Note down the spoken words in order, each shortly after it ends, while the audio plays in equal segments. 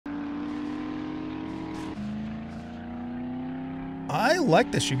I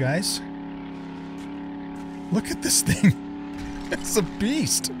like this, you guys. Look at this thing. It's a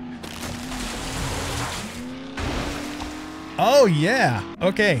beast. Oh, yeah.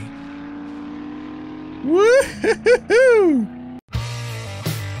 Okay. Woo-hoo-hoo-hoo!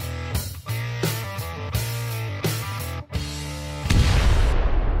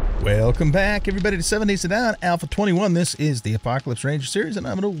 Welcome back, everybody, to 7 Days to Down, Alpha 21. This is the Apocalypse Ranger series, and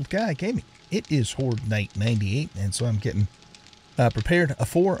I'm an old guy gaming. It is Horde Night 98, and so I'm getting prepared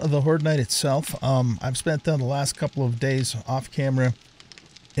for the Horde Night itself. I've spent the last couple of days off camera,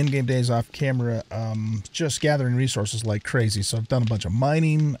 in-game days off camera, just gathering resources like crazy. So I've done a bunch of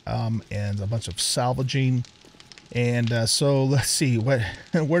mining and a bunch of salvaging. And so let's see, where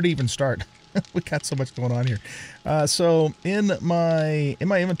to even start? We got so much going on here. So in my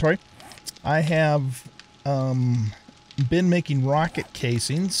inventory, I have been making rocket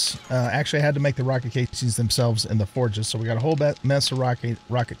casings. Actually, I had to make the rocket casings themselves in the forges. So we got a whole mess of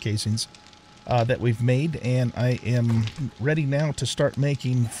rocket casings that we've made, and I am ready now to start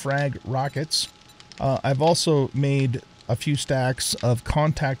making frag rockets. I've also made a few stacks of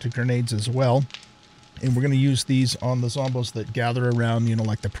contact grenades as well. And we're going to use these on the zombos that gather around, you know,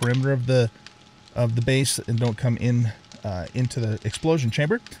 like the perimeter of the base and don't come in into the explosion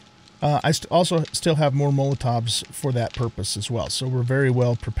chamber. I also still have more Molotovs for that purpose as well. So we're very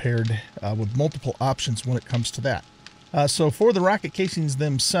well prepared with multiple options when it comes to that. So for the rocket casings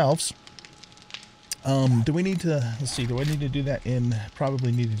themselves, do we need to, let's see, do I need to do that in,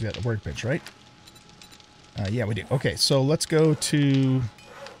 probably need to do that at the workbench, right? Yeah, we do. Okay, so let's go to...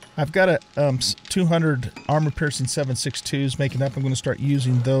 I've got a 200 armor-piercing 7.62s making up. I'm going to start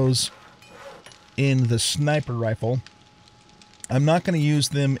using those in the sniper rifle. I'm not going to use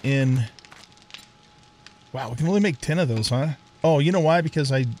them in... Wow, we can only make 10 of those, huh? Oh, you know why? Because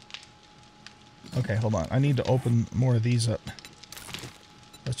I... Okay, hold on. I need to open more of these up.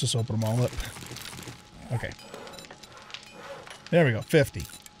 Let's just open them all up. Okay. There we go, 50.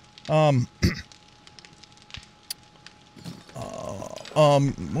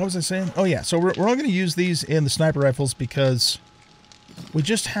 What was I saying? Oh yeah, so we're only going to use these in the sniper rifles because we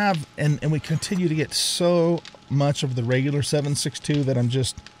just have, and we continue to get so much of the regular 7.62 that I'm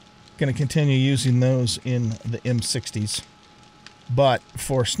just going to continue using those in the M60s. But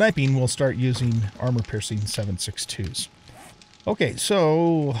for sniping, we'll start using armor-piercing 7.62s. Okay,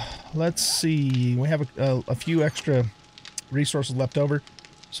 so let's see. We have a few extra resources left over.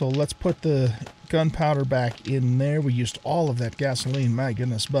 So let's put the gunpowder back in there. We used all of that gasoline, my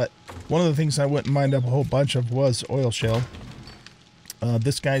goodness. But one of the things I went and mined up a whole bunch of was oil shale.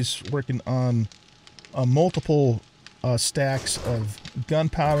 This guy's working on multiple stacks of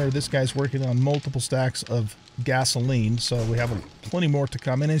gunpowder. This guy's working on multiple stacks of gasoline. So we have plenty more to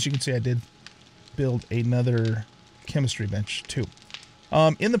come. And as you can see, I did build another chemistry bench too.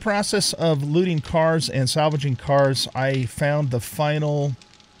 In the process of looting cars and salvaging cars, I found the final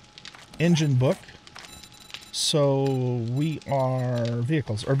engine book. So we are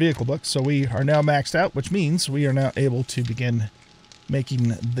vehicle book. So we are now maxed out, which means we are now able to begin making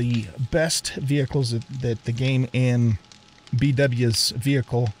the best vehicles that the game and BW's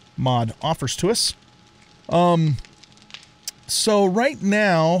vehicle mod offers to us. So right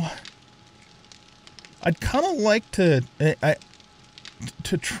now, I'd kind of like to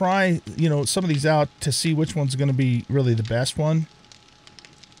try, you know, some of these out to see which one's going to be really the best one.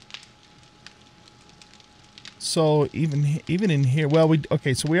 So even in here, well,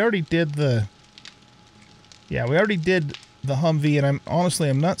 okay, so we already did the Humvee, and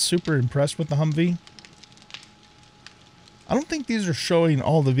I'm not super impressed with the Humvee. I don't think these are showing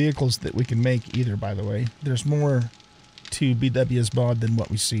all the vehicles that we can make either, by the way. There's more to BW's mod than what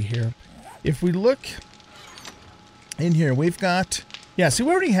we see here. If we look in here, we've got, yeah, see,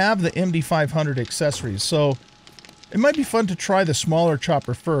 we already have the MD500 accessories, so it might be fun to try the smaller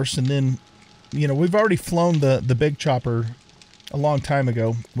chopper first, and then, you know, we've already flown the big chopper a long time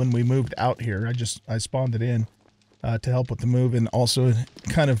ago when we moved out here. I spawned it in to help with the move, and also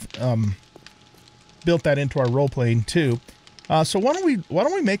kind of built that into our role playing too. So why don't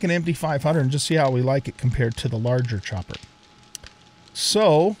we make an MD500 and just see how we like it compared to the larger chopper.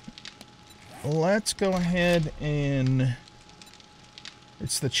 So let's go ahead and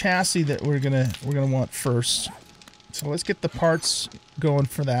it's the chassis that we're gonna want first. So let's get the parts going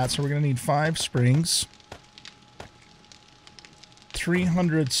for that. So we're gonna need 5 springs,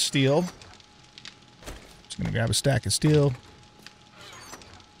 300 steel. Just gonna grab a stack of steel.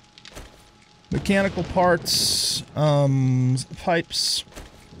 Mechanical parts, pipes.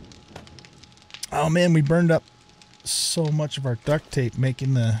 Oh man, we burned up so much of our duct tape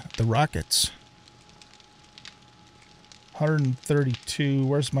making the rockets. 132.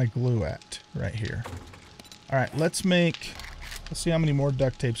 Where's my glue at? Right here. All right, let's see how many more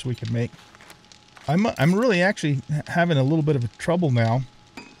duct tapes we can make. I'm really actually having a little bit of trouble now.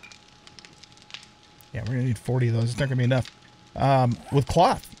 Yeah, we're gonna need 40 of those. It's not gonna be enough. With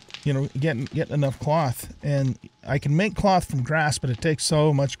cloth, you know, getting enough cloth, and I can make cloth from grass, but it takes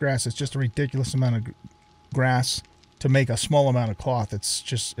so much grass. It's just a ridiculous amount of grass to make a small amount of cloth.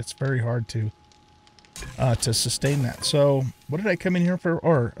 It's very hard to sustain that. So what did I come in here for?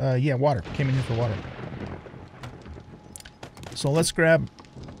 Or yeah, water. Came in here for water. So let's grab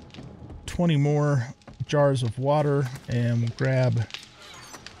 20 more jars of water, and we'll grab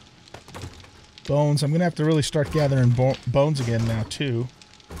bones. I'm gonna have to really start gathering bones again now too.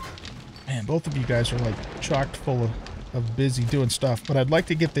 Man, both of you guys are like chocked full of busy doing stuff, but I'd like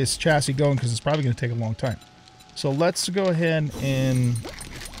to get this chassis going because it's probably gonna take a long time. So let's go ahead and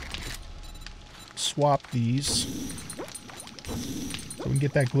swap these so we can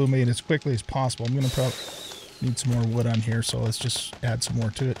get that glue made as quickly as possible. I'm gonna probably need some more wood on here, so let's just add some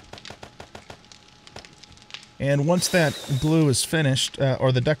more to it. And once that glue is finished,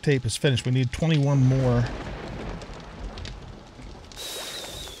 or the duct tape is finished, we need 21 more.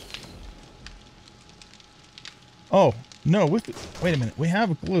 Oh, no, wait a minute. We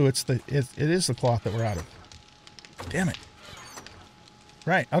have glue. It is the cloth that we're out of. Damn it.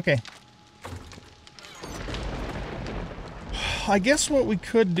 Right, okay. I guess what we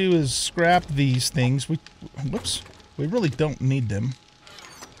could do is scrap these things. Whoops. We really don't need them.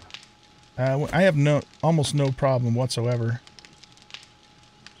 I have almost no problem whatsoever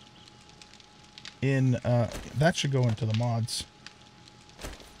in that should go into the mods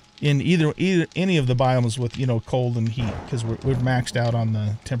in either any of the biomes with, you know, cold and heat, because we're maxed out on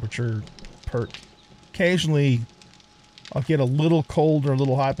the temperature perk. Occasionally I'll get a little cold or a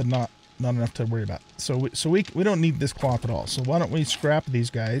little hot, but not enough to worry about. So we don't need this cloth at all. So why don't we scrap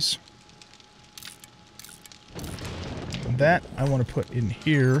these guys? And that I want to put in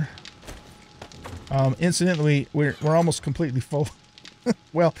here. Incidentally, we're almost completely full.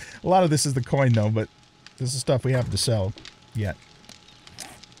 Well, a lot of this is the coin though, but this is stuff we haven't to sell yet.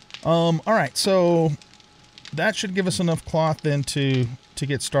 Alright, so that should give us enough cloth then to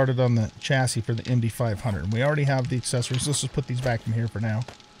get started on the chassis for the MD500. We already have the accessories. Let's just put these back in here for now.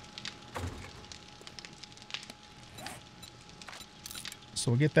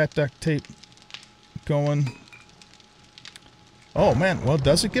 So we'll get that duct tape going. Oh man, well,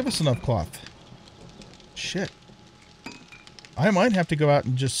 does it give us enough cloth? Shit. I might have to go out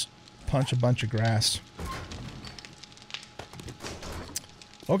and just punch a bunch of grass.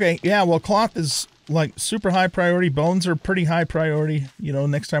 Okay, yeah, well, cloth is like super high priority. Bones are pretty high priority. You know,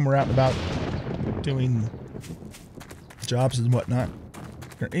 next time we're out and about doing jobs and whatnot.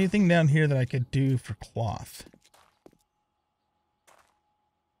 Is there anything down here that I could do for cloth?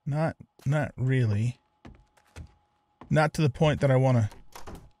 Not really. Not to the point that I want to,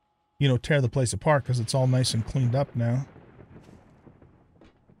 you know, tear the place apart, because it's all nice and cleaned up now.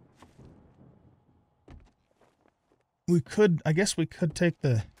 We could, I guess we could take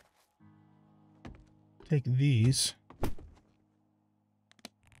these.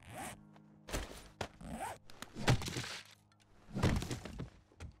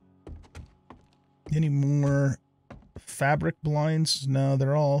 Any more fabric blinds? No,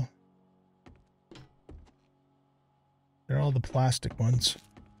 they're all the plastic ones.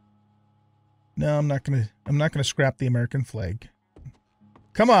 No, I'm not gonna scrap the American flag.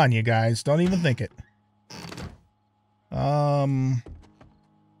 Come on, you guys, don't even think it.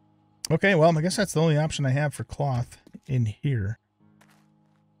 Okay, well, I guess that's the only option I have for cloth in here.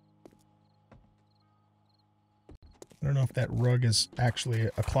 I don't know if that rug is actually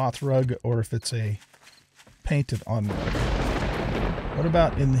a cloth rug or if it's a painted on rug. What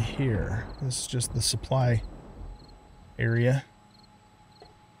about in here? This is just the supply area.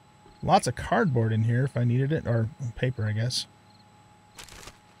 Lots of cardboard in here if I needed it, or paper, I guess.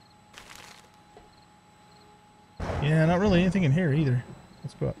 Yeah, not really anything in here either.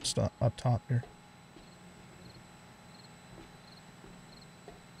 Let's go up top here.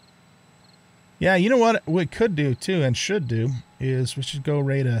 Yeah, you know what we could do too, and should do, is we should go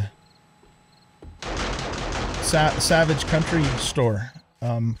raid a Savage Country store,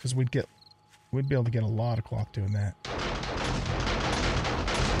 because we'd be able to get a lot of cloth doing that.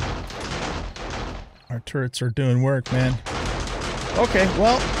 Our turrets are doing work, man. Okay,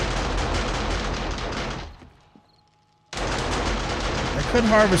 well, I could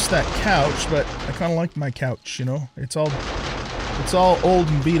harvest that couch, but I kind of like my couch, you know. It's all old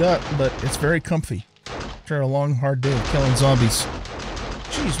and beat up, but it's very comfy after a long, hard day of killing zombies.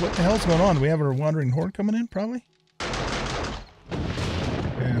 Jeez, what the hell's going on? Do we have a wandering horde coming in, probably?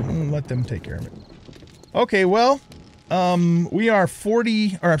 let them take care of it. Okay, well, we are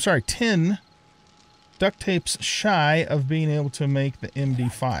 10 duct tapes shy of being able to make the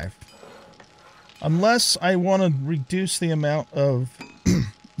MD5. Unless I want to reduce the amount of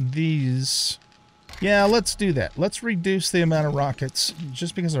these. Yeah, let's do that. Let's reduce the amount of rockets,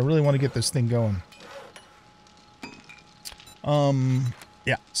 just because I really want to get this thing going.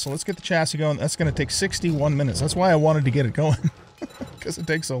 Yeah, so let's get the chassis going. That's going to take 61 minutes. That's why I wanted to get it going, because it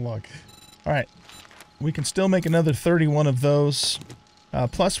takes so long. All right, we can still make another 31 of those.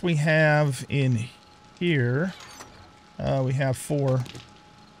 Plus we have in here, we have 4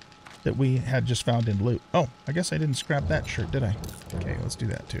 that we had just found in loot. Oh, I guess I didn't scrap that shirt, did I? Okay, let's do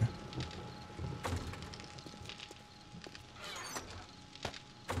that too.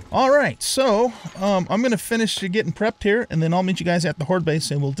 Alright, so I'm going to finish getting prepped here, and then I'll meet you guys at the Horde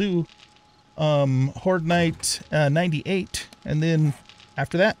base, and we'll do Horde Night 98, and then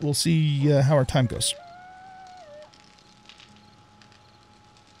after that, we'll see how our time goes.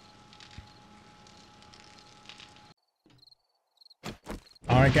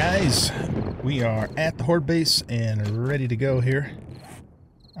 Alright guys, we are at the Horde base and ready to go here.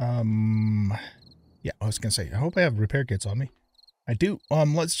 Yeah, I was going to say, I hope I have repair kits on me. I do.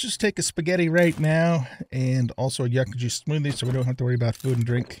 Let's just take a spaghetti right now, and also a yucca juice smoothie, so we don't have to worry about food and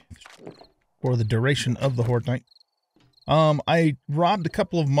drink for the duration of the Horde Night. I robbed a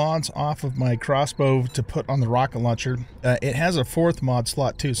couple of mods off of my crossbow to put on the rocket launcher. It has a 4th mod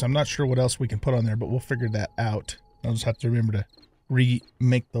slot too, so I'm not sure what else we can put on there, but we'll figure that out. I'll just have to remember to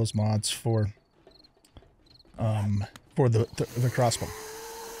remake those mods for the crossbow.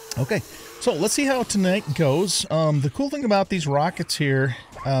 Okay, so let's see how tonight goes. The cool thing about these rockets here,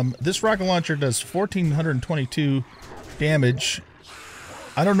 this rocket launcher does 1,422 damage.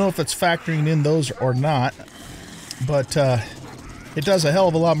 I don't know if it's factoring in those or not, but it does a hell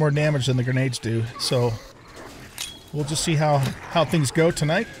of a lot more damage than the grenades do. So we'll just see how things go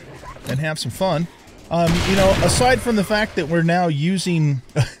tonight and have some fun. You know, aside from the fact that we're now using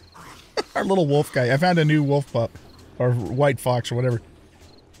our little wolf guy, I found a new wolf pup, or white fox or whatever,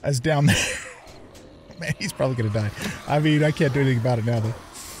 as down there. Man, he's probably gonna die. I mean, I can't do anything about it now though.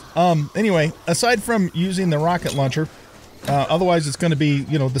 Anyway, aside from using the rocket launcher, otherwise it's gonna be,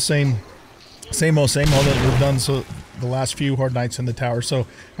 you know, the same old that we've done so the last few Horde Nights in the tower. So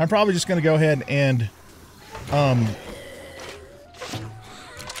I'm probably just gonna go ahead and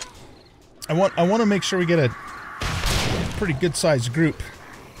I want to make sure we get a pretty good sized group.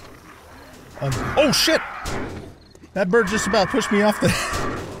 Oh shit! That bird just about pushed me off the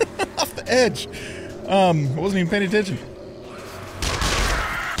off the edge. I wasn't even paying attention.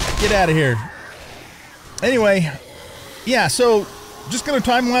 Get out of here. Anyway, yeah, so just gonna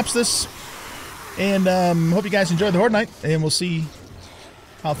time lapse this, and hope you guys enjoyed the Horde Night, and we'll see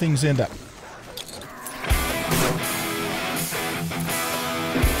how things end up.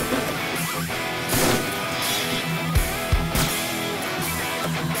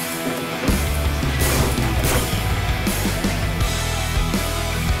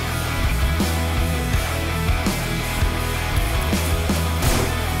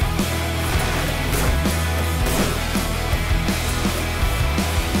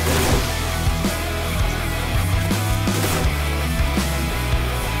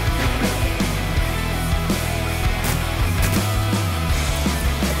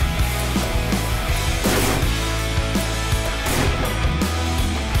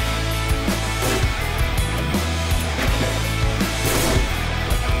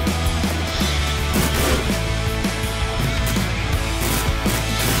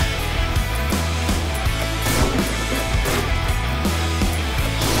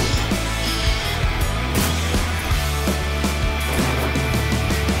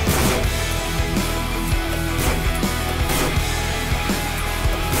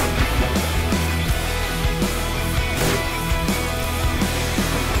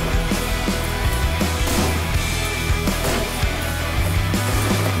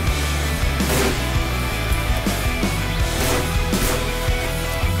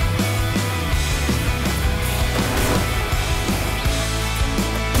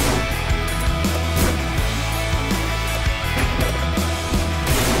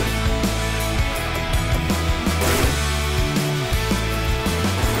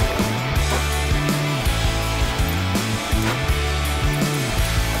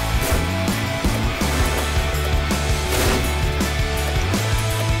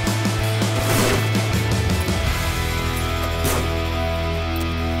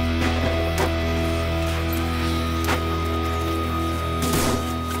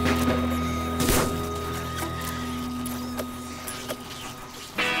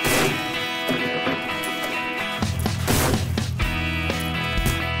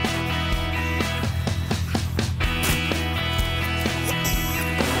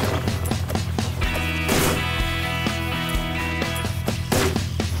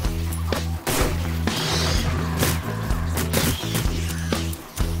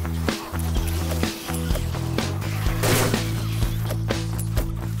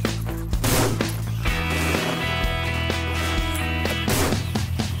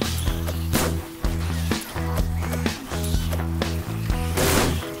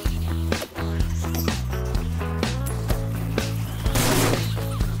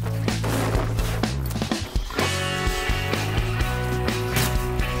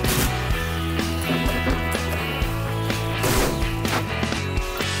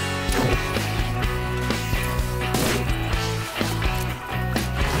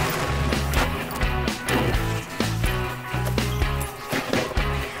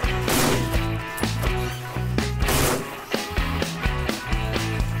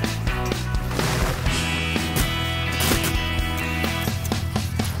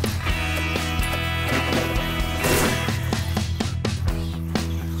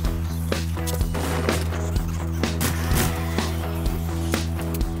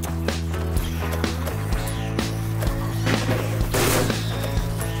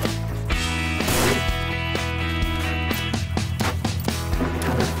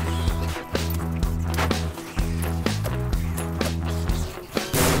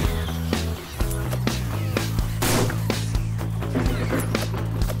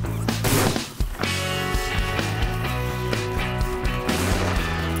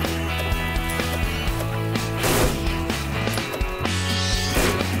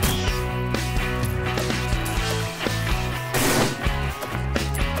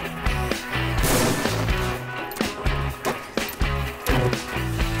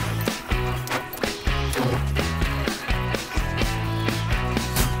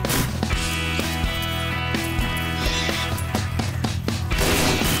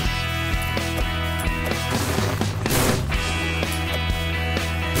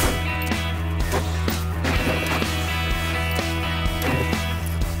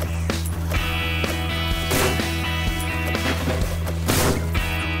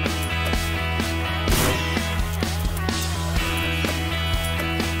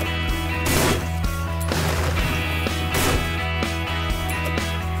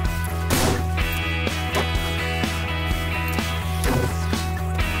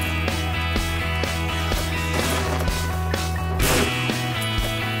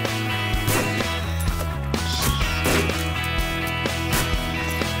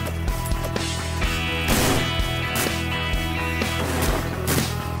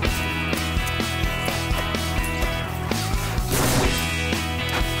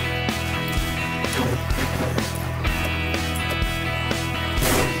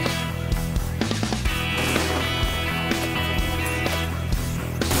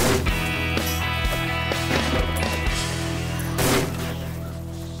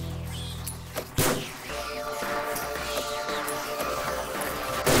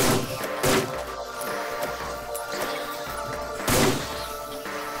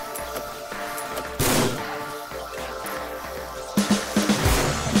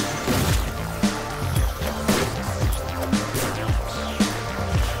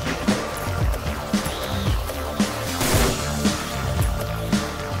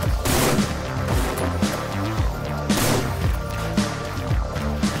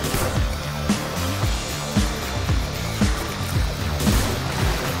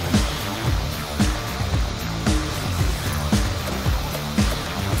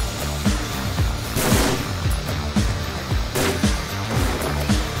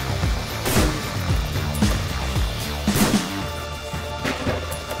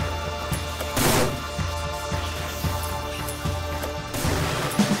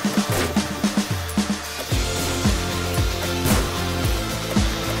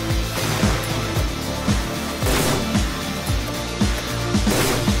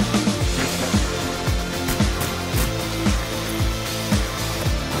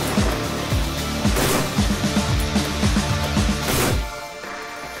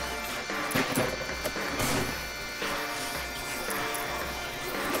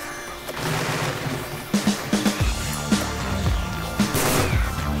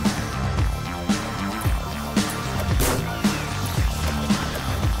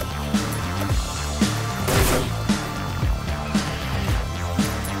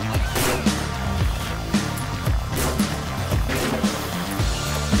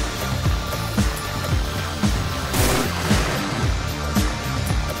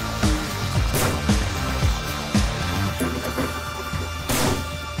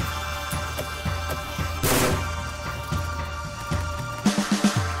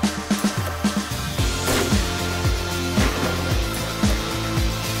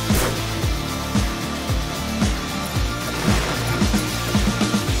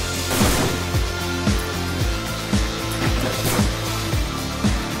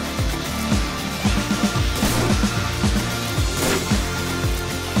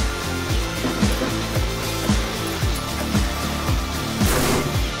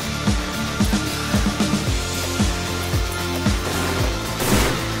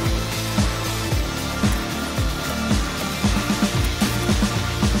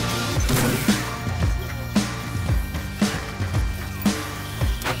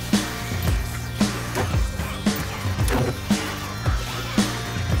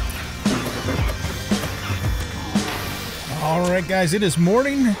 Alright guys, it is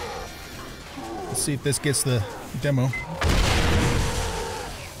morning. Let's see if this gets the demo.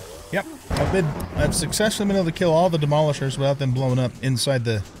 Yep, I've successfully been able to kill all the demolishers without them blowing up inside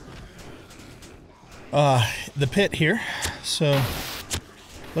the pit here. So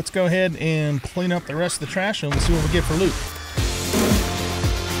let's go ahead and clean up the rest of the trash and let's see what we get for loot.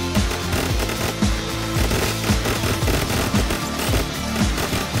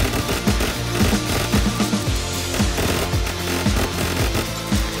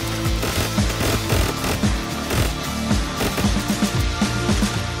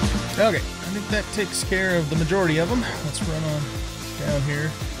 Okay, I think that takes care of the majority of them. Let's run on down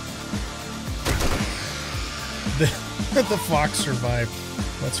here. The fox survived.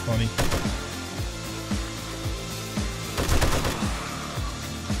 That's funny.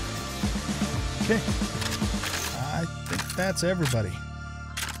 Okay. I think that's everybody.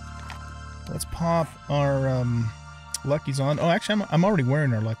 Let's pop our luckies on. Oh, actually, I'm already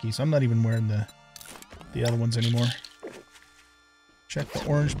wearing our luckies. I'm not even wearing the other ones anymore. Check the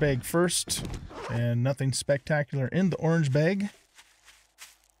orange bag first, and nothing spectacular in the orange bag.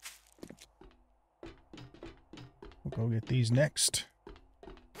 We'll go get these next.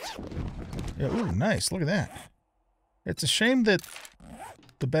 Yeah, ooh, nice. Look at that. It's a shame that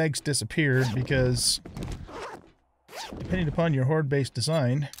the bags disappear because, depending upon your horde-based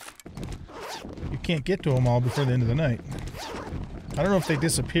design, you can't get to them all before the end of the night. I don't know if they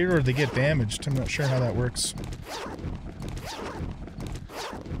disappear or they get damaged. I'm not sure how that works.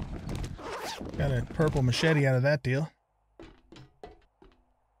 Got a purple machete out of that deal.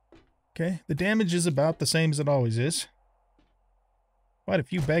 Okay, the damage is about the same as it always is. Quite a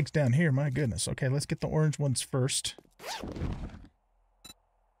few bags down here, my goodness. Okay, let's get the orange ones first.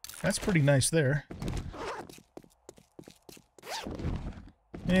 That's pretty nice there.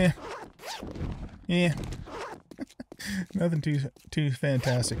 Yeah. Yeah. Nothing too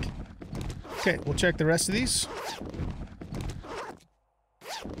fantastic. Okay, we'll check the rest of these.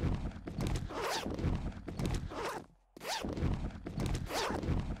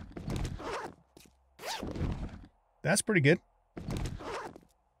 That's pretty good.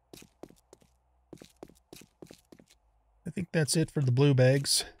 I think that's it for the blue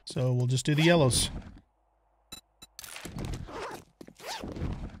bags, so we'll just do the yellows.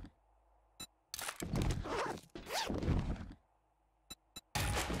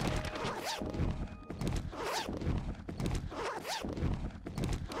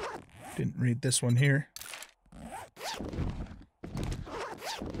 Didn't read this one here.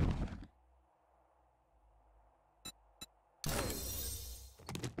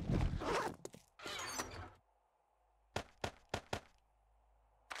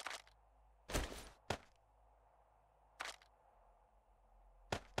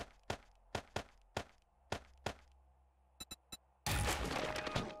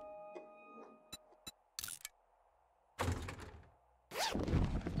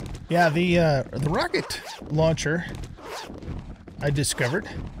 Yeah, the rocket launcher I discovered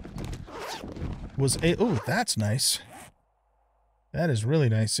was a... Oh, that's nice. That is really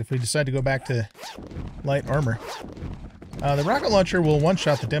nice if we decide to go back to light armor. The rocket launcher will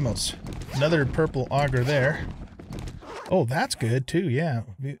one-shot the demos. Another purple auger there. Oh, that's good too, yeah.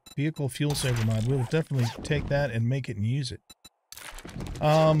 Vehicle fuel saver mod. We'll definitely take that and make it and use it.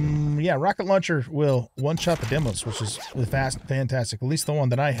 Yeah, rocket launcher will one-shot the demos, which is fantastic. At least the one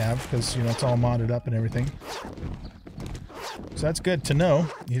that I have, because, you know, it's all modded up and everything. So that's good to know.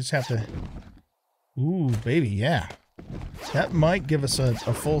 You just have to... Ooh, baby, yeah. That might give us a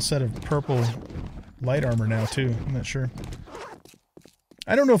full set of purple light armor now, too. I'm not sure.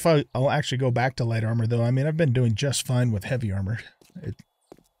 I don't know if I'll actually go back to light armor, though. I mean, I've been doing just fine with heavy armor.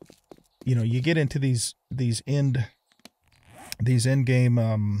 You know, you get into these end game,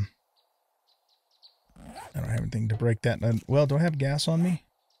 I don't have anything to break that. Well, do I have gas on me?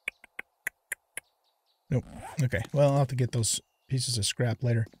 Nope. Okay, well, I'll have to get those pieces of scrap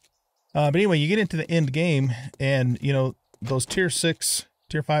later. But anyway, you get into the end game, and, you know, those tier 5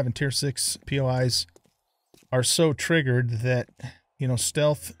 and tier 6 POIs are so triggered that, you know,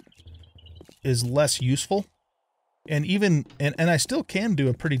 stealth is less useful. And even, and I still can do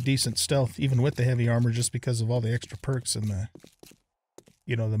a pretty decent stealth even with the heavy armor just because of all the extra perks and the,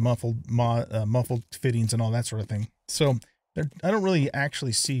 you know, the muffled fittings and all that sort of thing. So I don't really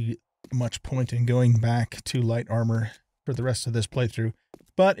actually see much point in going back to light armor for the rest of this playthrough.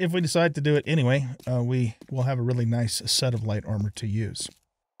 But if we decide to do it anyway, we will have a really nice set of light armor to use.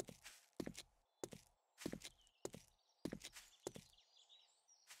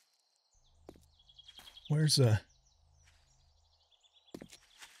 Where's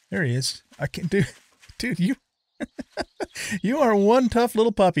there he is. I can do, dude, you You are one tough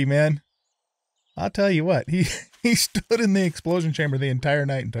little puppy, man. I'll tell you what. He stood in the explosion chamber the entire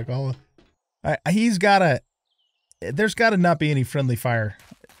night and took all of... He's gotta... There's gotta not be any friendly fire.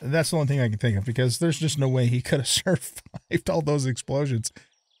 That's the only thing I can think of, because there's just no way he could have survived all those explosions,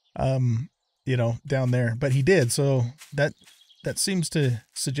 you know, down there. But he did, so that seems to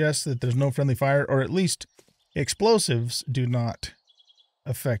suggest that there's no friendly fire, or at least explosives do not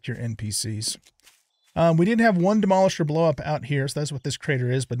affect your NPCs. We did have one demolisher blow up out here, so that's what this crater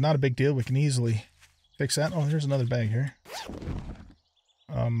is, but not a big deal. We can easily fix that. Oh, there's another bag here.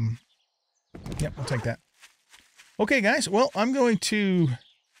 Yep, I'll take that. Okay, guys, well, I'm going to...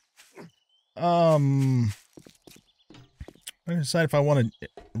 I'm going to decide if I want to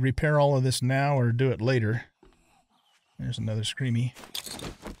repair all of this now or do it later. There's another screamy.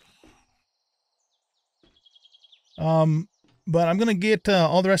 But I'm going to get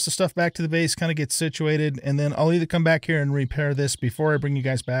all the rest of the stuff back to the base, kind of get situated, and then I'll either come back here and repair this before I bring you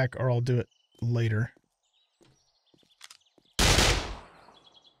guys back, or I'll do it later.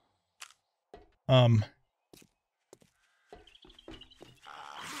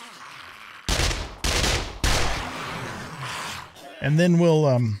 And then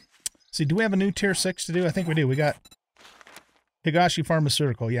we'll, see, do we have a new tier 6 to do? I think we do. We got Higashi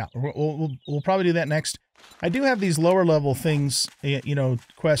Pharmaceutical. Yeah, we'll probably do that next. I do have these lower level things, you know,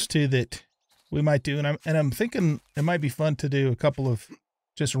 quests too, that we might do. And I'm thinking it might be fun to do a couple of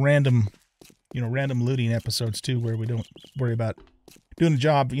just random, you know, random looting episodes too, where we don't worry about doing a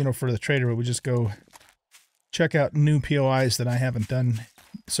job, you know, for the trader, but we just go check out new POIs that I haven't done.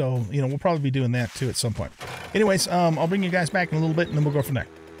 So, you know, we'll probably be doing that too at some point. Anyways, I'll bring you guys back in a little bit and then we'll go from there.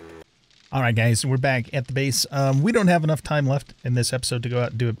 All right, guys, we're back at the base. We don't have enough time left in this episode to go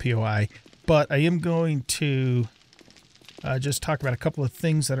out and do a POI, but I am going to just talk about a couple of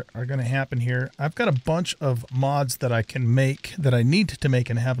things that are going to happen here. I've got a bunch of mods that I can make, that I need to make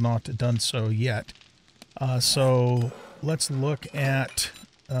and have not done so yet. So let's look at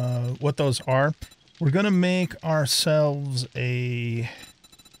what those are. We're going to make ourselves a...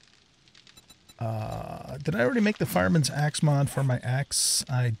 did I already make the Fireman's Axe mod for my axe?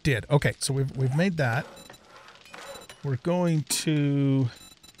 I did. Okay, so we've made that. We're going to...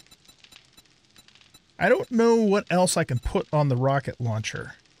 I don't know what else I can put on the rocket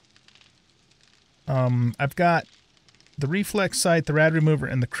launcher. I've got the reflex sight, the rad remover,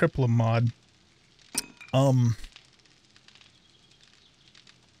 and the crippler mod. I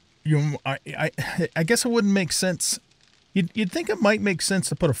guess it wouldn't make sense. You'd think it might make sense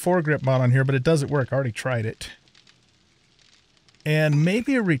to put a foregrip mod on here, but it doesn't work. I already tried it. And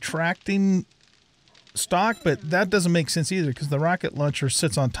maybe a retracting stock, but that doesn't make sense either, because the rocket launcher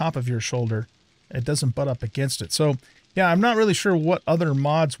sits on top of your shoulder. It doesn't butt up against it. So, yeah, I'm not really sure what other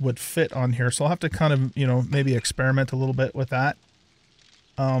mods would fit on here, so I'll have to kind of, you know, maybe experiment a little bit with that.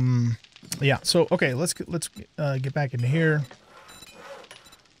 Yeah, so, okay, let's get back into here.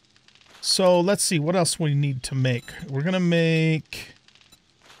 So let's see what else we need to make. We're gonna make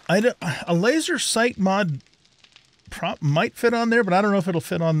a laser sight mod. Might fit on there, but I don't know if it'll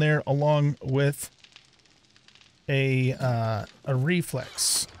fit on there along with a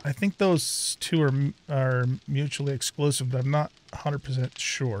reflex. I think those two are mutually exclusive, but I'm not 100%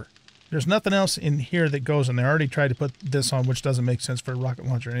 sure. There's nothing else in here that goes in there. I already tried to put this on, which doesn't make sense for a rocket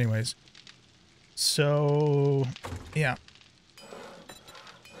launcher, anyways. So yeah.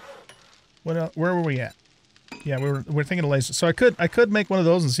 What where were we at? Yeah, we're thinking of laser. So I could make one of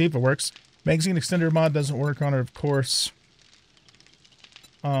those and see if it works. Magazine extender mod doesn't work on it, of course.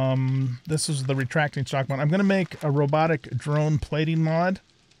 This is the retracting stock mod. I'm going to make a robotic drone plating mod.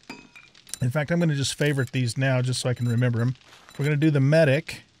 In fact, I'm going to just favorite these now just so I can remember them. We're going to do the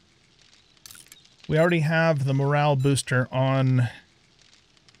medic. We already have the morale booster on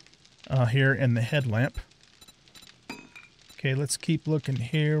here in the headlamp. Okay, let's keep looking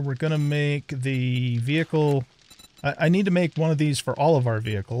here. We're going to make the vehicle... I need to make one of these for all of our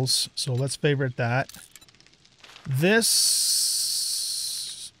vehicles, so let's favorite that.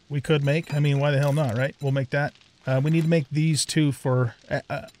 This... we could make. I mean, why the hell not, right? We'll make that. We need to make these two for...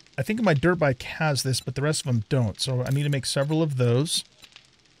 I think my dirt bike has this, but the rest of them don't, so I need to make several of those.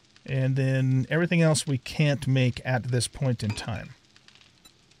 And then everything else we can't make at this point in time.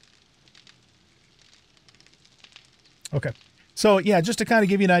 Okay. So, yeah, just to kind of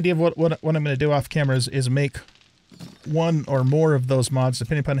give you an idea of what I'm going to do off camera is make one or more of those mods,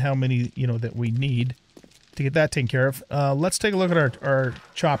 depending upon how many, you know, that we need to get that taken care of. Let's take a look at our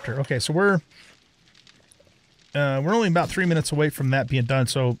chopper. Okay, so we're only about 3 minutes away from that being done.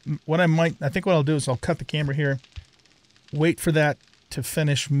 So I think what I'll do is I'll cut the camera here, wait for that to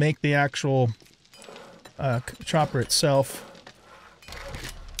finish, make the actual chopper itself.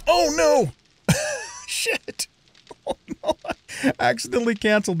 Oh no! Shit! Oh no! I accidentally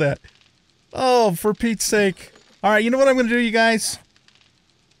canceled that. Oh, for Pete's sake! All right, you know what I'm going to do, you guys?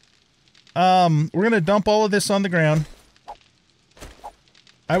 We're going to dump all of this on the ground.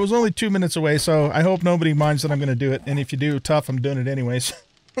 I was only 2 minutes away, so I hope nobody minds that I'm going to do it. And if you do, tough, I'm doing it anyways.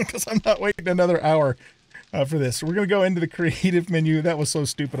 Because I'm not waiting another hour for this. So we're going to go into the creative menu. That was so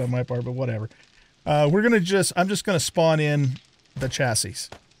stupid on my part, but whatever. We're going to I'm just going to spawn in the chassis.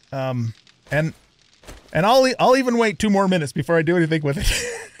 And I'll even wait 2 more minutes before I do anything with it.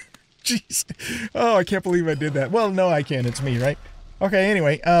 Jeez. Oh, I can't believe I did that. Well, no, I can't. It's me, right? Okay,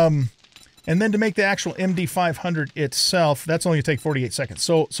 anyway. And then to make the actual MD500 itself, that's only going to take 48 seconds.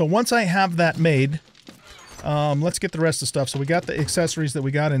 So once I have that made, let's get the rest of the stuff. So we got the accessories that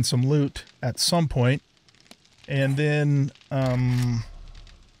we got in some loot at some point. And then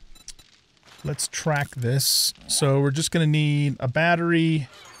let's track this. So we're just going to need a battery.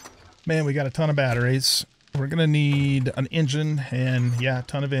 Man, we got a ton of batteries. We're going to need an engine, and yeah, a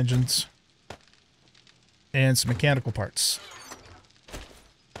ton of engines. And some mechanical parts.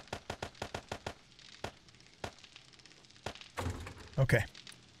 Okay.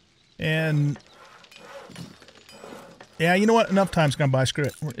 And yeah, you know what? Enough time's gone by. Screw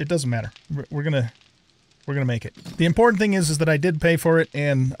it. It doesn't matter. We're gonna make it. The important thing is that I did pay for it,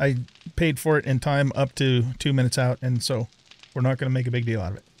 and I paid for it in time up to 2 minutes out, and so we're not gonna make a big deal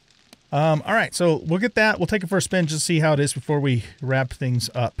out of it. All right, so we'll get that. We'll take it for a spin just to see how it is before we wrap things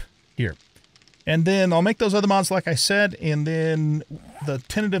up here. And then I'll make those other mods like I said, and then the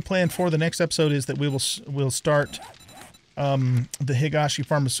tentative plan for the next episode is that we'll start the Higashi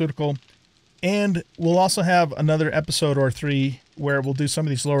Pharmaceutical, and we'll also have another episode or 3 where we'll do some of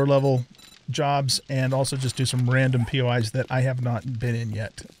these lower level jobs and also just do some random POIs that I have not been in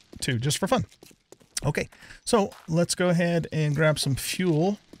yet too, just for fun. Okay, so let's go ahead and grab some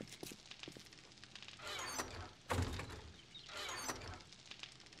fuel.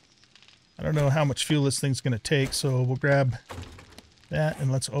 I don't know how much fuel this thing's going to take, so we'll grab that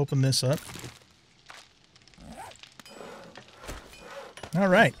and let's open this up. All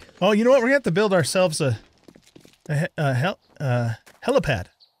right. Oh, you know what? We're going to have to build ourselves a helipad. I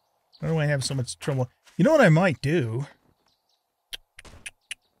don't know why I have so much trouble. You know what I might do?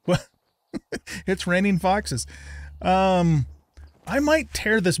 Well, it's raining foxes. I might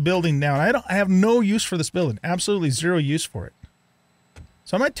tear this building down. I have no use for this building. Absolutely zero use for it.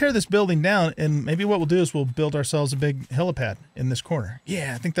 So I might tear this building down, and maybe what we'll do is we'll build ourselves a big helipad in this corner.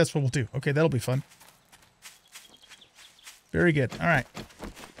 Yeah, I think that's what we'll do. Okay, that'll be fun. Very good. All right.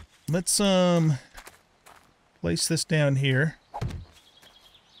 Let's place this down here.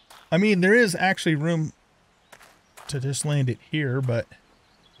 I mean, there is actually room to just land it here, but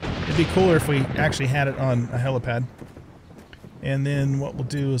it'd be cooler if we actually had it on a helipad. And then what we'll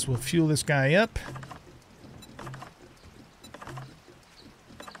do is we'll fuel this guy up.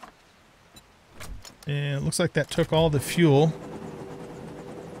 And it looks like that took all the fuel.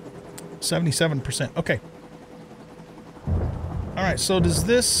 77%. Okay. Alright, so does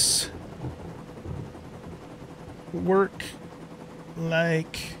this work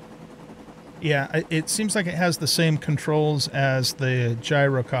like... Yeah, it seems like it has the same controls as the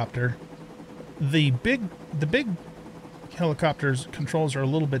gyrocopter. The big helicopter's controls are a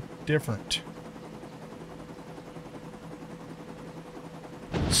little bit different.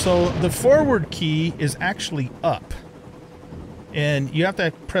 So the forward key is actually up, and you have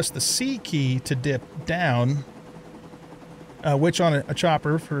to press the C key to dip down, which on a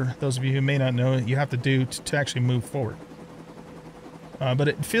chopper, for those of you who may not know, you have to do to actually move forward. But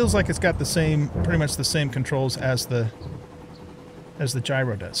it feels like it's got the same, pretty much the same controls as the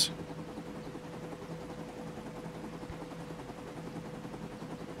gyro does.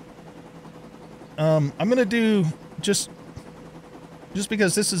 I'm gonna do just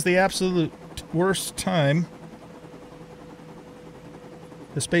because this is the absolute worst time.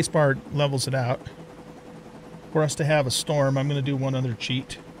 The spacebar levels it out. For us to have a storm, I'm going to do one other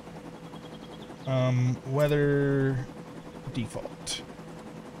cheat. Weather default.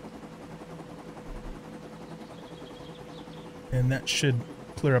 And that should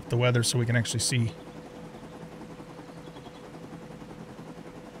clear up the weather so we can actually see.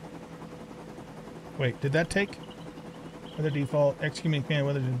 Wait, did that take? Weather default, executing command,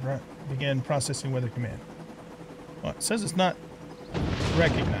 weather begin processing weather command. Well, it says it's not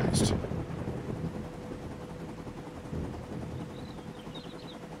recognized.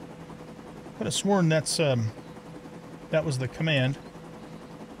 Could have sworn that's that was the command.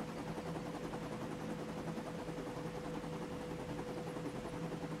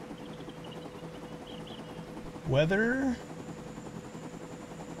 Weather.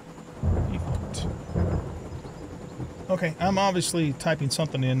 Default. Okay, I'm obviously typing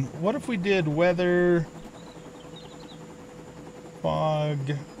something in. What if we did weather fog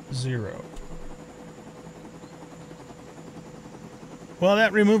 0? Well,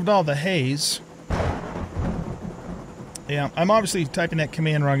 that removed all the haze. Yeah, I'm obviously typing that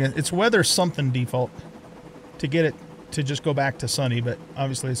command wrong. It's weather something default to get it to just go back to sunny, but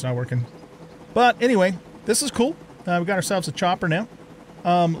obviously it's not working. But anyway, this is cool. We've got ourselves a chopper now.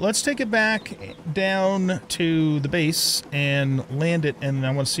 Let's take it back down to the base and land it, and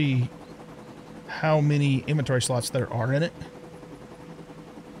I want to see how many inventory slots there are in it.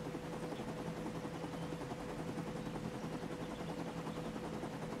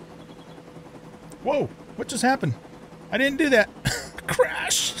 Whoa! What just happened? I didn't do that.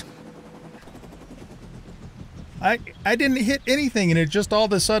 Crash! I didn't hit anything, and it just all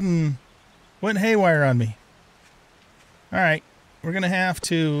of a sudden went haywire on me. Alright, we're gonna have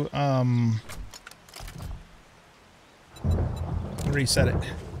to reset it.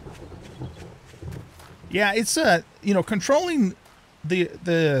 Yeah, it's you know, controlling these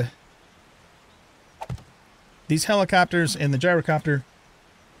helicopters and the gyrocopter,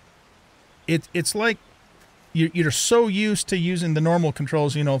 it's like you're so used to using the normal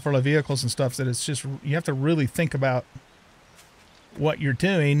controls, you know, for the vehicles and stuff, that it's just, you have to really think about what you're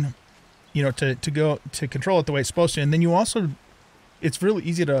doing, you know, to control it the way it's supposed to. And then you also, it's really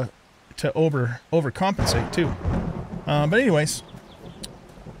easy to overcompensate too. But anyways,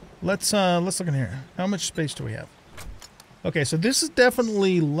 let's look in here. How much space do we have? Okay, so this is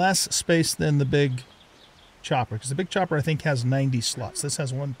definitely less space than the big chopper, because the big chopper I think has 90 slots. This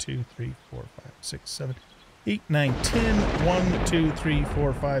has 1, 2, 3, 4, 5, 6, 7, 8, 9, 10. 1, 2, 3,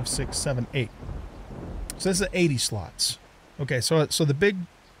 4, 5, 6, 7, 8. So this is 80 slots. Okay, so the big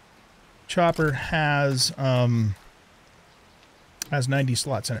chopper has 90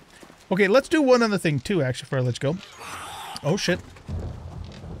 slots in it. Okay, let's do one other thing too, actually, before I let you go. Oh shit.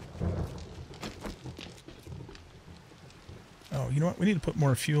 Oh, you know what? We need to put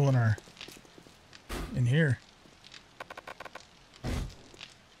more fuel in here.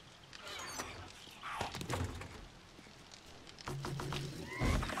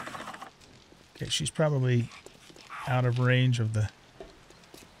 Okay, she's probably out of range of the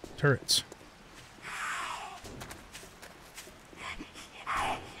turrets.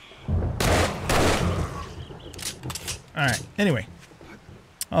 Alright, anyway.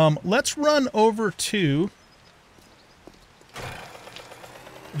 Let's run over to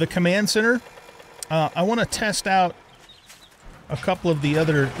the command center. I want to test out a couple of the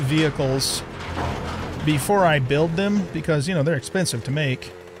other vehicles before I build them, because, you know, they're expensive to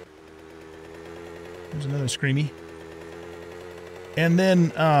make. There's another Screamy. And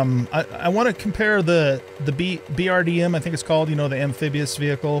then I want to compare the BRDM, I think it's called, you know, the amphibious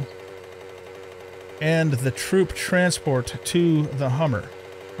vehicle, and the troop transport to the Hummer,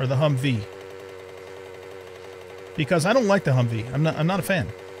 or the Humvee. Because I don't like the Humvee. I'm not a fan.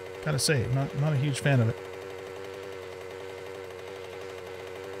 Gotta say, I'm not a huge fan of it.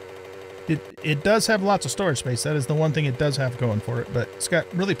 It does have lots of storage space. That is the one thing it does have going for it, but it's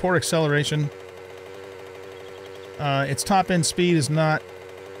got really poor acceleration. Its top end speed is not,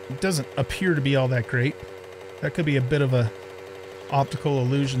 it doesn't appear to be all that great. That could be a bit of a optical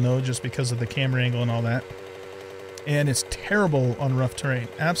illusion though, just because of the camera angle and all that. And it's terrible on rough terrain.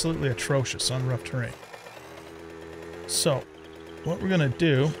 Absolutely atrocious on rough terrain. So, what we're gonna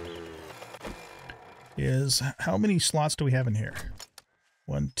do is, how many slots do we have in here?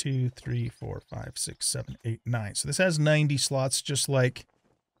 1, 2, 3, 4, 5, 6, 7, 8, 9. So this has 90 slots, just like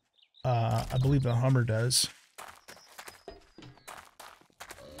I believe the Hummer does.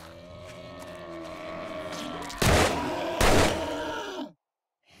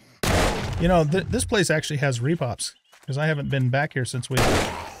 You know, this place actually has repops, because I haven't been back here since we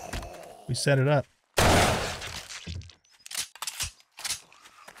set it up.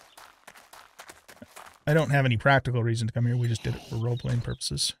 I don't have any practical reason to come here. We just did it for role-playing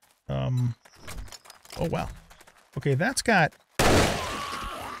purposes. Oh, wow. Okay, that's got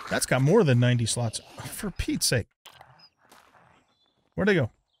more than 90 slots. For Pete's sake. Where'd they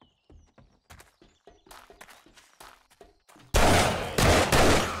go?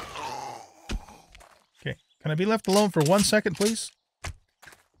 Okay, can I be left alone for 1 second, please?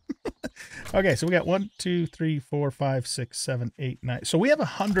 Okay, so we got 1, 2, 3, 4, 5, 6, 7, 8, 9. So we have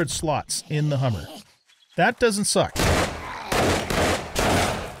 100 slots in the Hummer. That doesn't suck.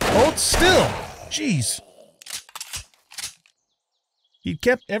 Hold still! Jeez. He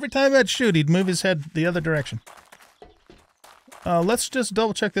kept, every time I'd shoot, he'd move his head the other direction. Let's just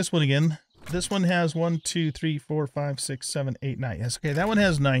double check this one again. this one has 1, 2, 3, 4, 5, 6, 7, 8, 9. Yes, okay, that one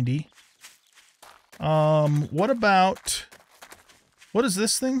has 90. What about, what is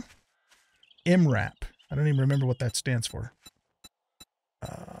this thing? MRAP. I don't even remember what that stands for.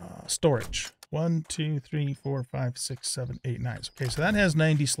 Storage. 1, 2, 3, 4, 5, 6, 7, 8, 9. Okay, so that has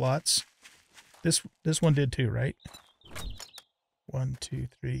 90 slots. This one did too, right? 1, 2,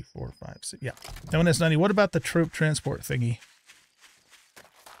 3, 4, 5, 6. Yeah, that one has 90. What about the troop transport thingy?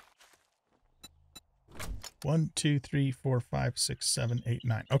 1, 2, 3, 4, 5, 6, 7, 8,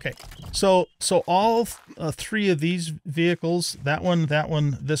 9. Okay, so all three of these vehicles, that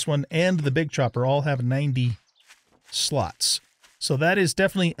one, this one, and the big chopper all have 90 slots. So that is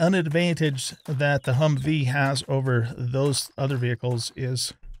definitely an advantage that the Humvee has over those other vehicles,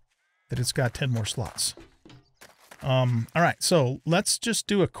 is that it's got 10 more slots. All right, so let's just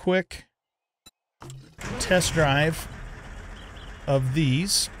do a quick test drive of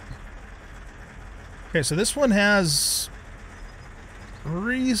these. Okay, so this one has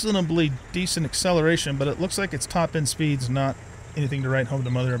reasonably decent acceleration, but it looks like its top end speed's not anything to write home to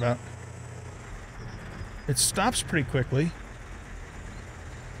mother about. It stops pretty quickly.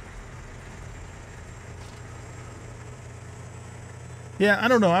 Yeah, I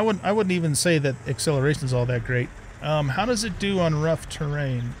don't know. I wouldn't even say that acceleration is all that great. How does it do on rough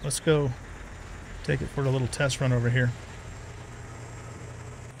terrain? Let's go take it for a little test run over here.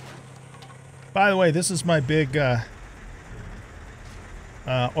 By the way, this is my big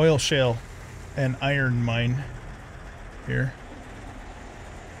oil shale and iron mine here.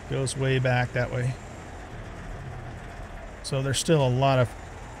 Goes way back that way. So there's still a lot of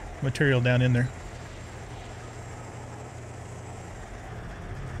material down in there.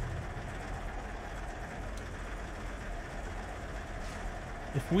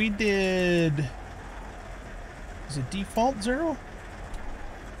 If we did... Is it default 0?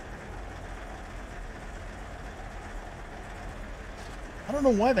 I don't know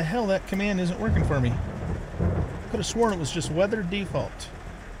why the hell that command isn't working for me. Could have sworn it was just weather default.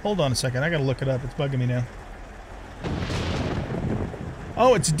 Hold on a second, I gotta look it up. It's bugging me now.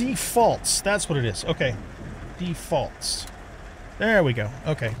 Oh, it's defaults. That's what it is. Okay. Defaults. There we go.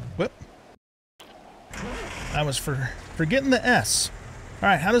 Okay. Whoop. I was forgetting the S.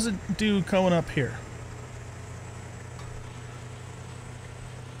 Alright, how does it do going up here?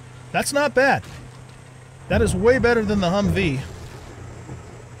 That's not bad. That is way better than the Humvee.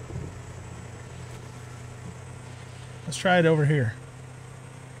 Let's try it over here.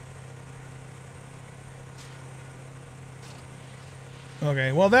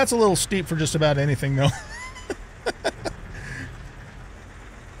 Okay, well that's a little steep for just about anything though.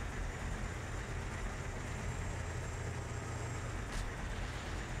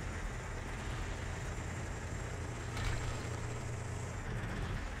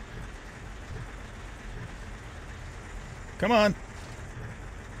 Come on.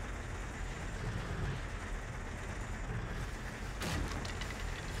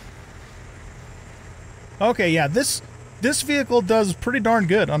 Okay, yeah, this vehicle does pretty darn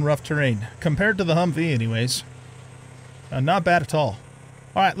good on rough terrain, compared to the Humvee anyways. Not bad at all.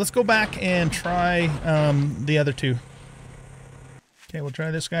 Alright, let's go back and try the other two. Okay, we'll try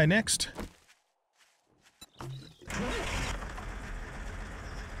this guy next.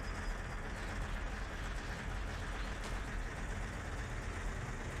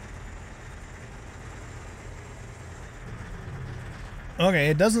 Okay,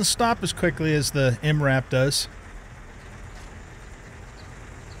 it doesn't stop as quickly as the MRAP does.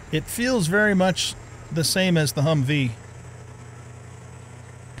 It feels very much the same as the Humvee.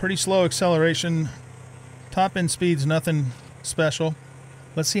 Pretty slow acceleration. Top end speed's nothing special.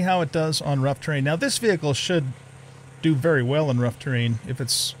 Let's see how it does on rough terrain. Now this vehicle should do very well in rough terrain if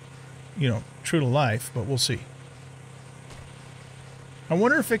it's, you know, true to life, but we'll see. I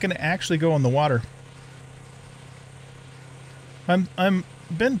wonder if it can actually go in the water. I'm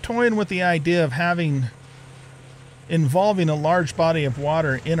been toying with the idea of involving a large body of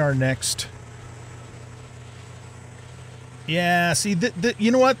water in our next. Yeah, see,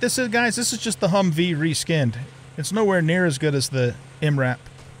 you know what this is, guys? This is just the Humvee reskinned. It's nowhere near as good as the MRAP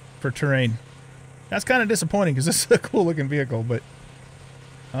for terrain. That's kind of disappointing because this is a cool looking vehicle, but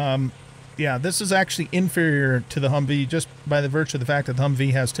yeah, this is actually inferior to the Humvee just by the virtue of the fact that the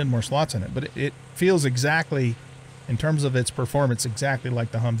Humvee has 10 more slots in it, but it feels exactly, in terms of its performance, exactly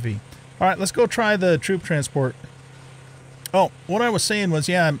like the Humvee. All right, let's go try the troop transport. Oh, what I was saying was,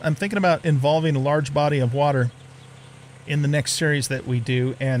 yeah, I'm thinking about involving a large body of water in the next series that we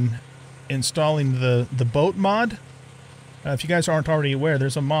do and installing the boat mod. If you guys aren't already aware,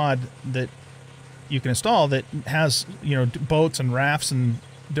 there's a mod that you can install that has, you know, boats and rafts and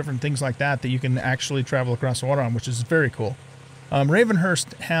different things like that that you can actually travel across the water on, which is very cool.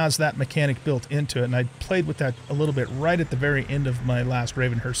 Ravenhurst has that mechanic built into it, and I played with that a little bit right at the very end of my last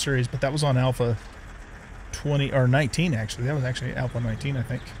Ravenhurst series, but that was on Alpha 20, or 19 actually. That was actually Alpha 19, I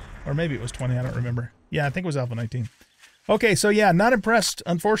think. Or maybe it was 20, I don't remember. Yeah, I think it was Alpha 19. Okay, so yeah, not impressed,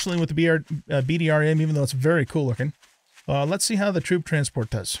 unfortunately, with the BDRM, even though it's very cool looking. Let's see how the troop transport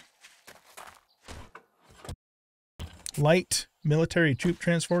does. Light Military Troop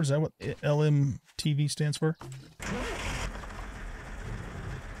Transport, is that what LMTV stands for?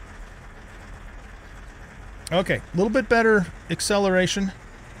 Okay, a little bit better acceleration.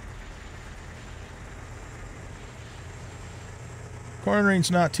 Cornering's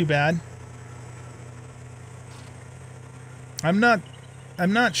not too bad. I'm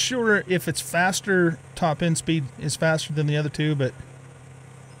not sure if it's faster, top end speed is faster than the other two, but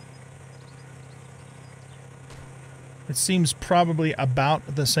it seems probably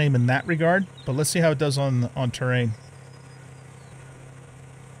about the same in that regard. But let's see how it does on terrain.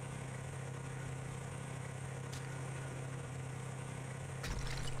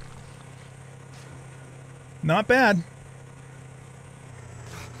 Not bad.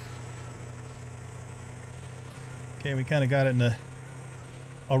 Okay, we kind of got it in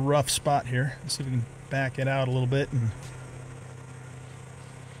a rough spot here. Let's see if we can back it out a little bit. And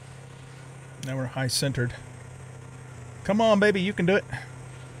now we're high centered. Come on, baby, you can do it.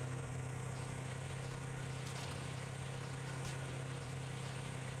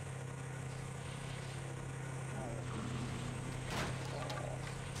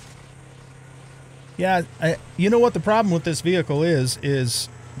 Yeah, you know what the problem with this vehicle is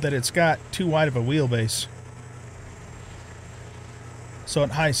that it's got too wide of a wheelbase. So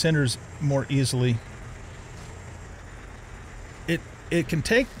it high centers more easily. It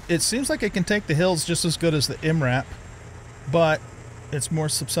seems like it can take the hills just as good as the MRAP, but it's more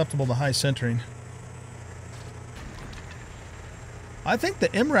susceptible to high centering. I think the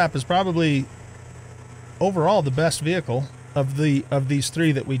MRAP is probably overall the best vehicle of these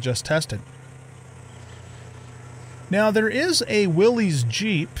three that we just tested. Now there is a Willys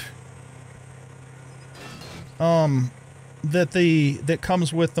Jeep that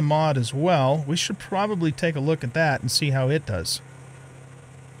comes with the mod as well. We should probably take a look at that and see how it does.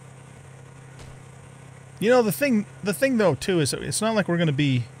 You know, the thing though too is it's not like we're going to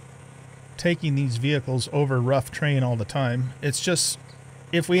be taking these vehicles over rough terrain all the time. It's just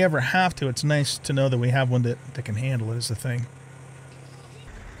if we ever have to, it's nice to know that we have one that can handle it is the thing.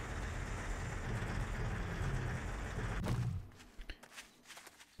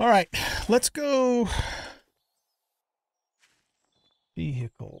 All right, let's go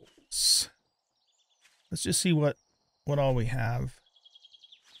vehicles. Let's just see what all we have.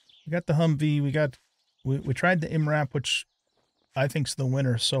 We got the Humvee. We tried the MRAP, which I think's the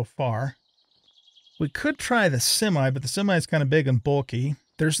winner so far. We could try the semi, but the semi is kind of big and bulky.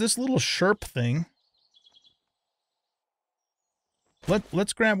 There's this little Sherp thing.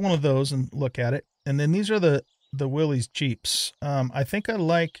 Let's grab one of those and look at it. And then these are the Willys Jeeps. I think I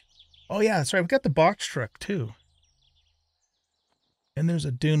like... Oh yeah, that's right. We got the box truck too. And there's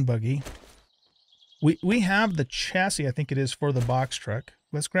a dune buggy. We have the chassis, I think it is, for the box truck.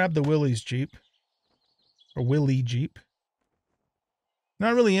 Let's grab the Willys Jeep. Or Willy Jeep.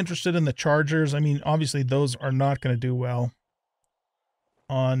 Not really interested in the Chargers. I mean, obviously those are not going to do well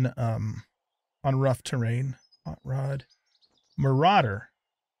on rough terrain. Hot Rod. Marauder.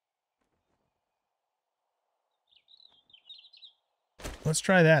 Let's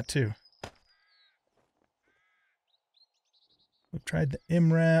try that too. We've tried the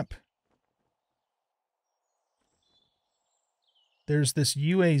MRAP. There's this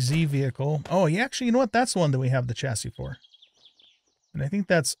UAZ vehicle. Oh, yeah, actually, you know what? That's the one that we have the chassis for. And I think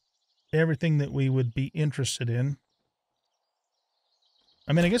that's everything that we would be interested in.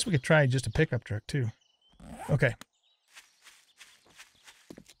 I mean, I guess we could try just a pickup truck too. Okay.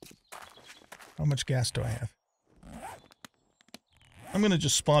 How much gas do I have? I'm going to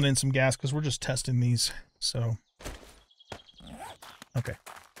just spawn in some gas because we're just testing these. So, okay.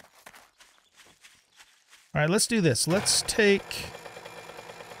 All right, let's do this. Let's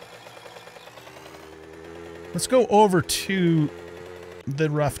go over to the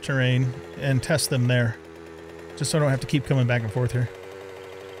rough terrain and test them there. Just so I don't have to keep coming back and forth here.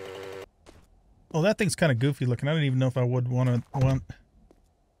 Oh, that thing's kind of goofy looking. I don't even know if I would want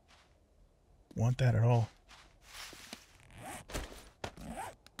that at all.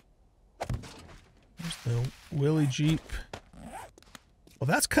 There's the Willy Jeep. Well,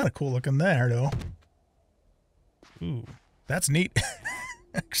 that's kind of cool looking there, though. Ooh, that's neat.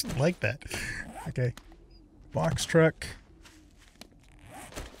 I actually like that. Okay. Box truck.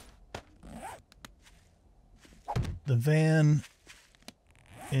 the van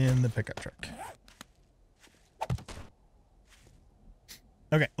in the pickup truck.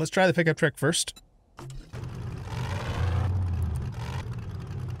 Okay, let's try the pickup truck first.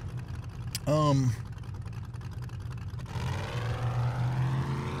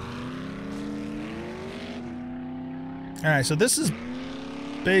 Alright, so this is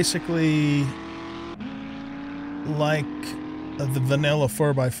basically like the vanilla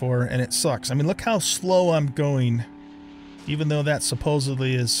 4x4, and it sucks. I mean, look how slow I'm going, even though that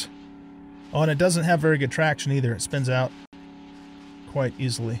supposedly is... Oh, and it doesn't have very good traction either. It spins out quite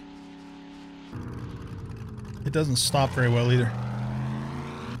easily. It doesn't stop very well either.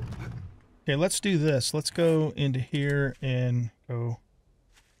 Okay, let's do this. Let's go into here and go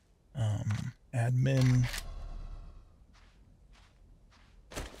admin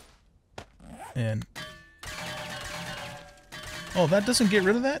and oh, that doesn't get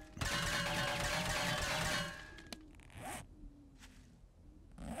rid of that?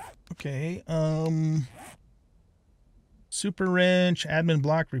 Okay, super wrench, admin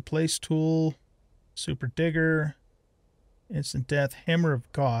block, replace tool, super digger, instant death, hammer of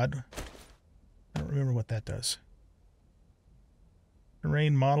God. I don't remember what that does.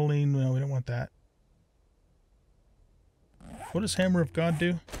 Terrain modeling, no, we don't want that. What does hammer of God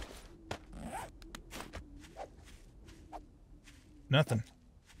do? Nothing.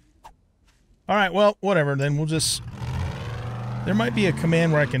 Alright, well, whatever, then we'll just... There might be a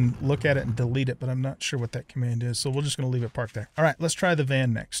command where I can look at it and delete it, but I'm not sure what that command is, so we're just going to leave it parked there. Alright, let's try the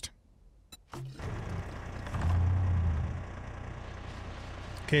van next.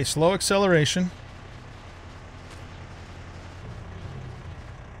 Okay, slow acceleration.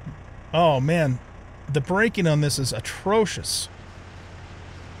 Oh, man. The braking on this is atrocious.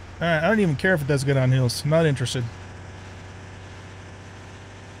 Alright, I don't even care if it does good on hills. I'm not interested.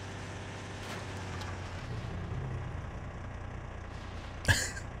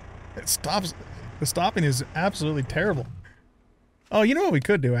 It stops. The stopping is absolutely terrible. Oh, you know what we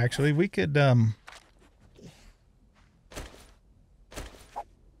could do, actually? We could, let's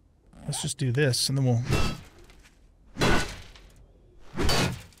just do this, and then we'll...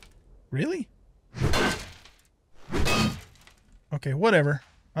 Really? Okay, whatever.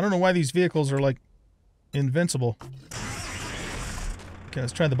 I don't know why these vehicles are, like, invincible. Okay,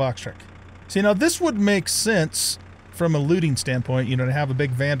 let's try the box truck. See, now this would make sense from a looting standpoint, you know, to have a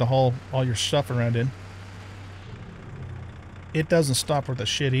big van to haul all your stuff around in. It doesn't stop worth a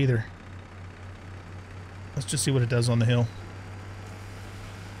shit either. Let's just see what it does on the hill.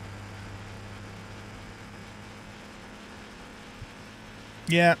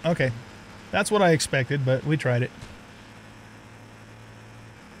 Yeah, okay. That's what I expected, but we tried it.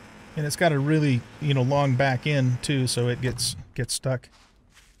 And it's got a really, you know, long back end too, so it gets stuck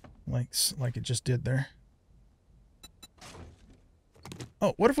like it just did there.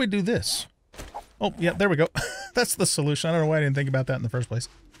 Oh, what if we do this? Oh, yeah, there we go. That's the solution. I don't know why I didn't think about that in the first place.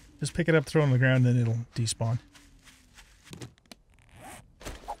 Just pick it up, throw it on the ground, and then it'll despawn.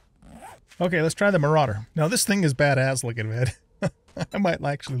 Okay, let's try the Marauder. Now, this thing is badass looking, man. I might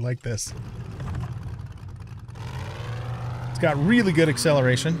actually like this. It's got really good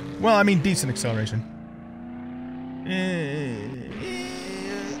acceleration. Well, I mean, decent acceleration.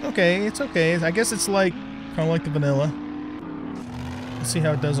 Okay, it's okay. I guess it's like, kind of like the vanilla. Let's see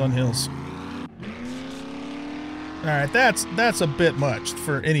how it does on hills. Alright, that's a bit much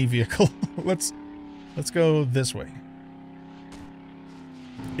for any vehicle. Let's go this way.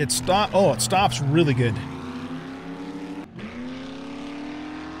 It stops really good.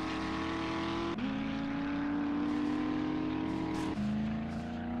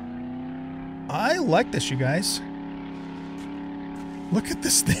 I like this, you guys. Look at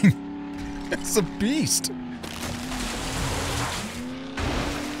this thing. It's a beast.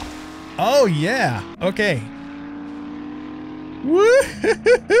 Oh, yeah. Okay.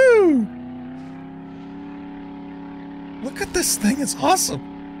 Woo-hoo-hoo-hoo! Look at this thing. It's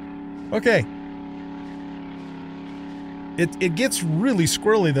awesome. Okay. It gets really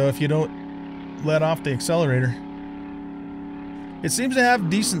squirrely, though, if you don't let off the accelerator. It seems to have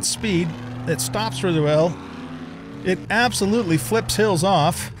decent speed. It stops really well. It absolutely flips hills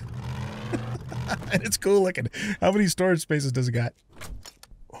off. And it's cool looking. How many storage spaces does it got?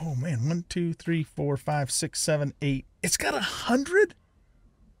 Oh man, 1, 2, 3, 4, 5, 6, 7, 8. It's got 100?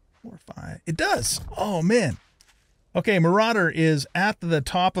 4, 5. It does. Oh man. Okay, Marauder is at the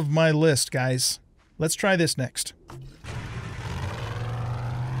top of my list, guys. Let's try this next.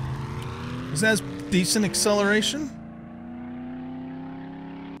 This has decent acceleration.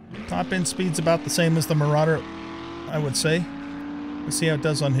 Top end speed's about the same as the Marauder, I would say. Let's see how it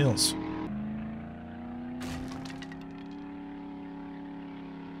does on hills.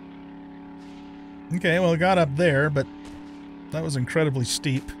 Okay, well, it got up there, but that was incredibly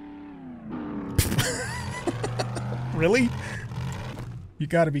steep. Really? You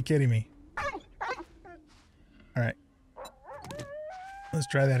gotta be kidding me. Alright. Let's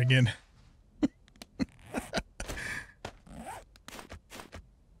try that again.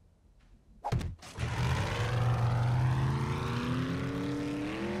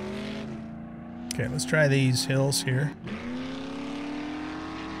 Okay, let's try these hills here.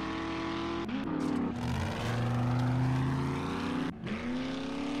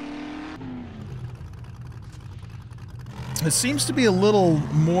 It seems to be a little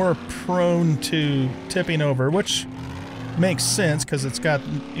more prone to tipping over, which makes sense because it's got,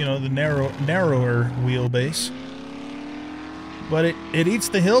 you know, the narrower wheelbase. But it eats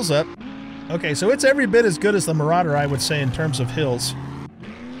the hills up. Okay, so it's every bit as good as the Marauder, I would say, in terms of hills.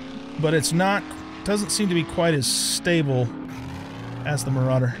 But it's not, doesn't seem to be quite as stable as the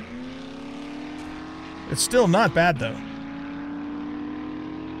Marauder. It's still not bad, though.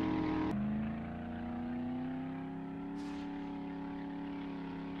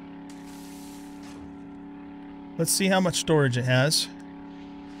 Let's see how much storage it has.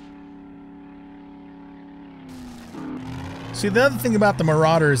 See, the other thing about the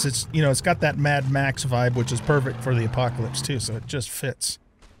Marauder is it's, you know, it's got that Mad Max vibe, which is perfect for the apocalypse too, so it just fits.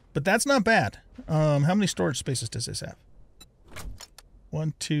 But that's not bad. How many storage spaces does this have?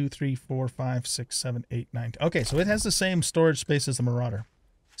 1, 2, 3, 4, 5, 6, 7, 8, 9. Okay, so it has the same storage space as the Marauder.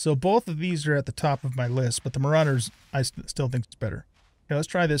 So both of these are at the top of my list, but the Marauders, I still think it's better. Okay, let's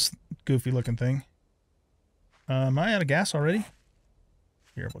try this goofy looking thing. Am I out of gas already?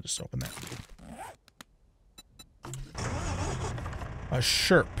 Here, we'll just open that. A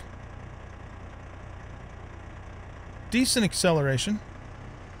Sherp. Decent acceleration.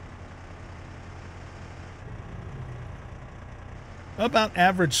 About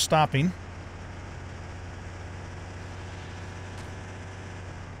average stopping.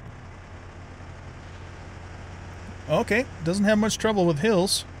 Okay, doesn't have much trouble with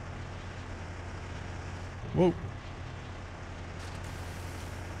hills. Whoa.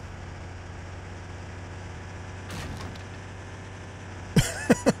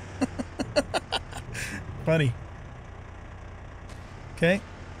 Funny. Okay.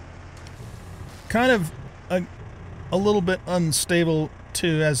 Kind of a little bit unstable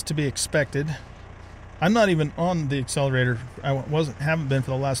too, as to be expected. I'm not even on the accelerator. I haven't been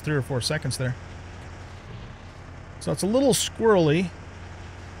for the last 3 or 4 seconds there. So it's a little squirrely.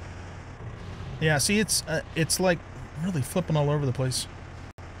 Yeah, see, it's like really flipping all over the place.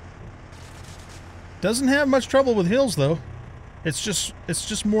 Doesn't have much trouble with hills though. It's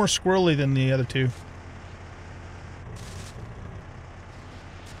just more squirrely than the other two.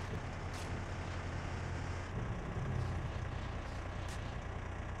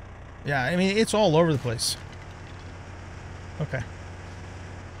 Yeah, I mean, it's all over the place. Okay.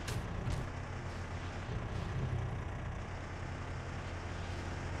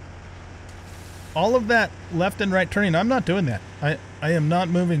 All of that left and right turning, I'm not doing that. I am not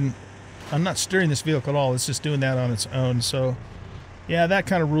moving, I'm not steering this vehicle at all. It's just doing that on its own. So, yeah, that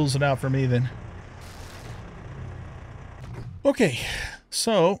kind of rules it out for me then. Okay,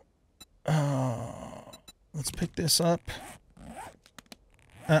 so, let's pick this up.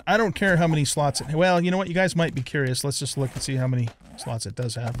 I don't care how many slots it... Well, you know what? You guys might be curious. Let's just look and see how many slots it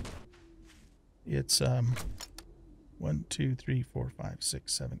does have. It's, 1, 2, 3, 4, 5,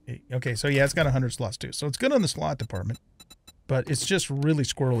 6, 7, 8. Okay, so yeah, it's got 100 slots too. So it's good on the slot department. But it's just really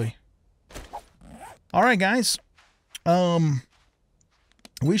squirrely. Alright, guys.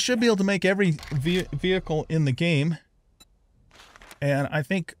 We should be able to make every vehicle in the game. And I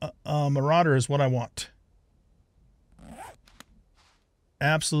think Marauder is what I want.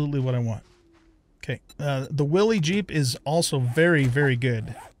 Absolutely what I want. Okay, the Willy Jeep is also very, very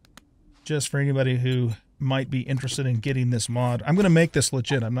good. Just for anybody who might be interested in getting this mod. I'm going to make this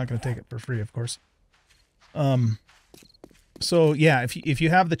legit. I'm not going to take it for free, of course. So, yeah, if you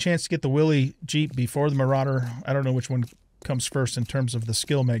have the chance to get the Willy Jeep before the Marauder, I don't know which one comes first in terms of the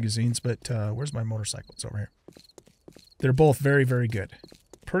skill magazines, but where's my motorcycle? It's over here. They're both very, very good.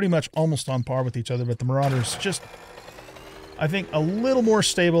 Pretty much almost on par with each other, but the Marauder's just... I think a little more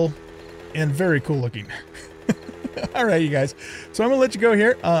stable and very cool looking. All right, you guys. So I'm going to let you go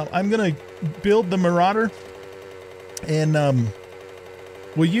here. I'm going to build the Marauder and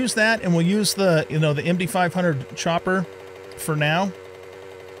we'll use that and we'll use the, you know, the MD500 chopper for now.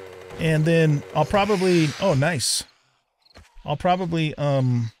 And then I'll probably, oh, nice. I'll probably,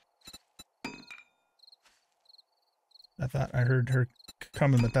 I thought I heard her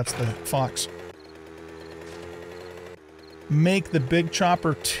coming, but that's the fox. make the big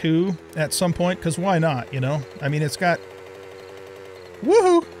chopper 2 at some point, because why not, you know? I mean, it's got...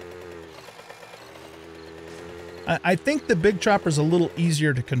 Woohoo! I think the big chopper is a little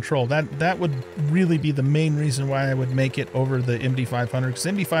easier to control. That would really be the main reason why I would make it over the MD500, because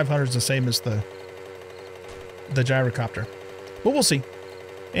MD500 is the same as the gyrocopter. But we'll see.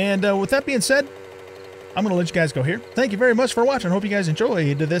 And with that being said, I'm going to let you guys go here. Thank you very much for watching. Hope you guys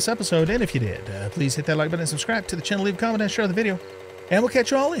enjoyed this episode. And if you did, please hit that like button and subscribe to the channel, leave a comment, and share the video. And we'll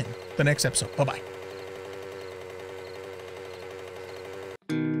catch you all in the next episode. Bye-bye.